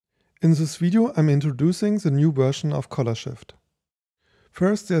In this video, I'm introducing the new version of ColorShift.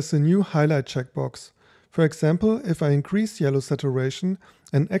 First, there's a new highlight checkbox. For example, if I increase yellow saturation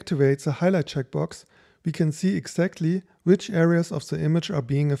and activate the highlight checkbox, we can see exactly which areas of the image are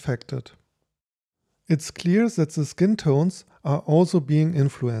being affected. It's clear that the skin tones are also being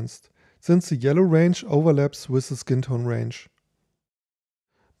influenced, since the yellow range overlaps with the skin tone range.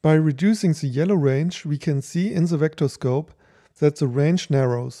 By reducing the yellow range, we can see in the vector scope that the range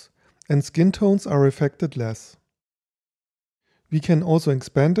narrows and skin tones are affected less. We can also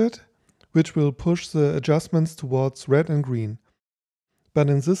expand it, which will push the adjustments towards red and green. But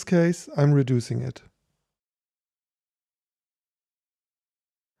in this case, I'm reducing it.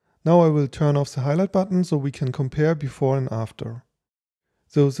 Now I will turn off the highlight button so we can compare before and after.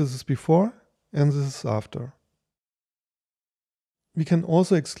 So this is before and this is after. We can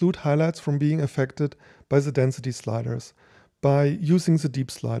also exclude highlights from being affected by the density sliders by using the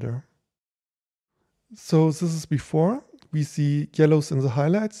deep slider. So this is before, we see yellows in the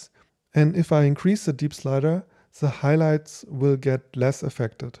highlights, and if I increase the deep slider, the highlights will get less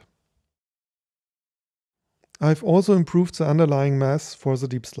affected. I've also improved the underlying mass for the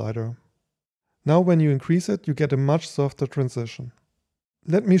deep slider. Now when you increase it, you get a much softer transition.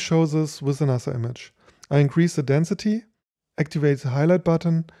 Let me show this with another image. I increase the density, activate the highlight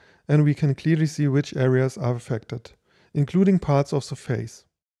button, and we can clearly see which areas are affected, including parts of the face.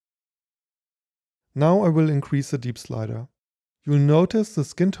 Now I will increase the deep slider. You'll notice the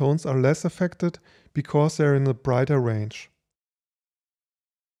skin tones are less affected because they're in a brighter range.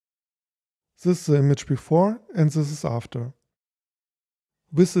 This is the image before and this is after.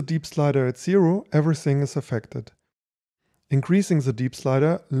 With the deep slider at 0, everything is affected. Increasing the deep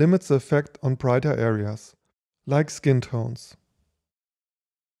slider limits the effect on brighter areas, like skin tones.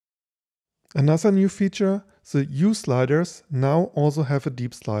 Another new feature, the U sliders now also have a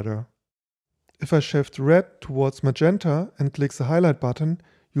deep slider. If I shift red towards magenta and click the highlight button,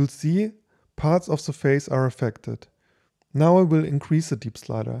 you'll see parts of the face are affected. Now I will increase the deep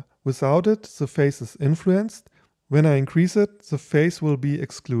slider. Without it, the face is influenced. When I increase it, the face will be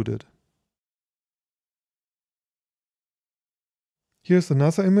excluded. Here's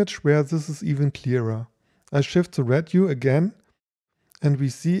another image where this is even clearer. I shift the red hue again and we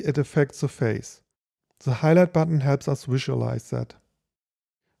see it affects the face. The highlight button helps us visualize that.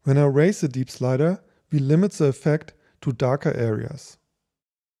 When I raise the deep slider, we limit the effect to darker areas.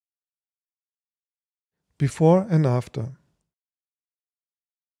 Before and after.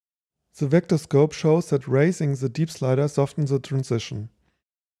 The vector scope shows that raising the deep slider softens the transition.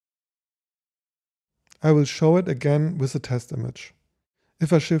 I will show it again with a test image.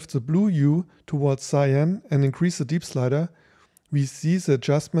 If I shift the blue hue towards cyan and increase the deep slider, we see the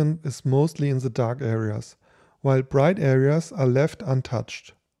adjustment is mostly in the dark areas, while bright areas are left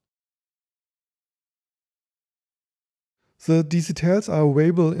untouched. The DCTLs are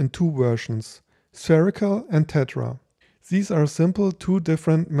available in two versions, Spherical and Tetra. These are simple two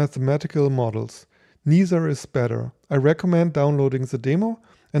different mathematical models. Neither is better. I recommend downloading the demo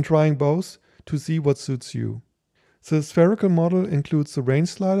and trying both to see what suits you. The spherical model includes the range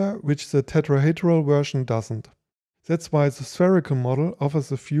slider, which the tetrahedral version doesn't. That's why the spherical model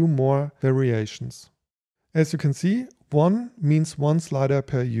offers a few more variations. As you can see, 1 means 1 slider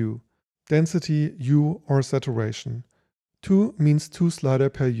per hue, density, hue or saturation. 2 means 2 slider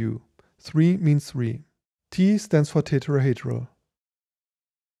per hue. 3 means 3. T stands for tetrahedral.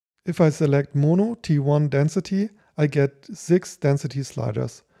 If I select mono T1 density, I get 6 density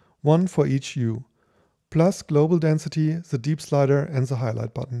sliders, 1 for each hue, plus global density, the deep slider and the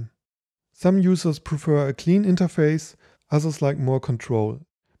highlight button. Some users prefer a clean interface, others like more control.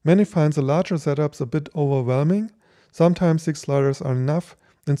 Many find the larger setups a bit overwhelming. Sometimes 6 sliders are enough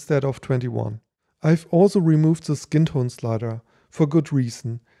instead of 21. I've also removed the skin tone slider, for good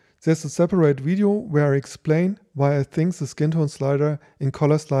reason. There's a separate video where I explain why I think the skin tone slider in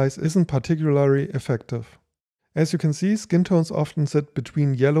ColorSlice isn't particularly effective. As you can see, skin tones often sit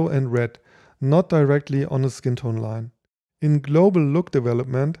between yellow and red, not directly on a skin tone line. In global look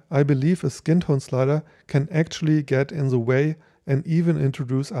development, I believe a skin tone slider can actually get in the way and even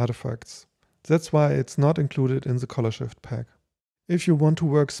introduce artifacts. That's why it's not included in the ColorShift pack. If you want to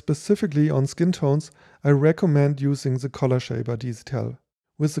work specifically on skin tones, I recommend using the Color Shaper DCTL.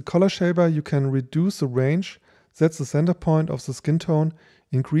 With the Color Shaper you can reduce the range, set the center point of the skin tone,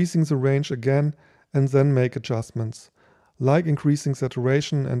 increasing the range again and then make adjustments, like increasing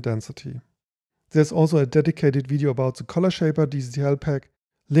saturation and density. There's also a dedicated video about the Color Shaper DCTL pack,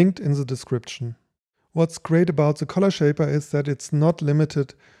 linked in the description. What's great about the Color Shaper is that it's not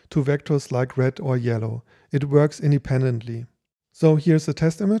limited to vectors like red or yellow. It works independently. So here's a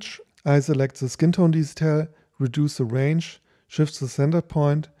test image. I select the skin tone DCTL, reduce the range, shift the center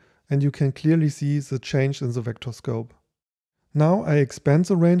point, and you can clearly see the change in the vector scope. Now I expand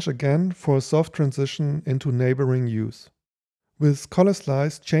the range again for a soft transition into neighboring hues. With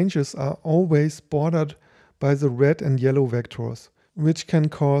ColorSlice, changes are always bordered by the red and yellow vectors, which can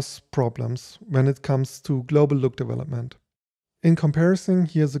cause problems when it comes to global look development. In comparison,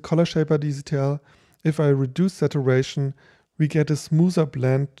 here's the Color Shaper DCTL. If I reduce saturation, we get a smoother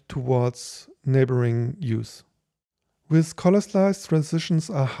blend towards neighboring hues. With ColorSlice, transitions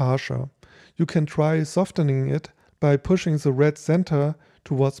are harsher. You can try softening it by pushing the red center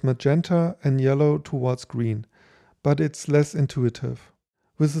towards magenta and yellow towards green, but it's less intuitive.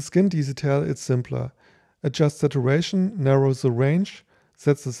 With the skin DCTL, it's simpler. Adjust saturation, narrow the range,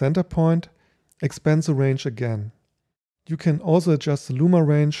 set the center point, expand the range again. You can also adjust the luma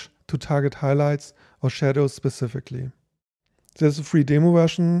range to target highlights or shadows specifically. There's a free demo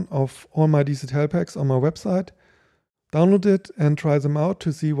version of all my DCTL packs on my website. Download it and try them out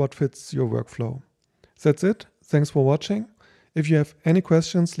to see what fits your workflow. That's it. Thanks for watching. If you have any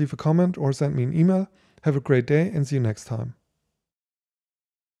questions, leave a comment or send me an email. Have a great day and see you next time.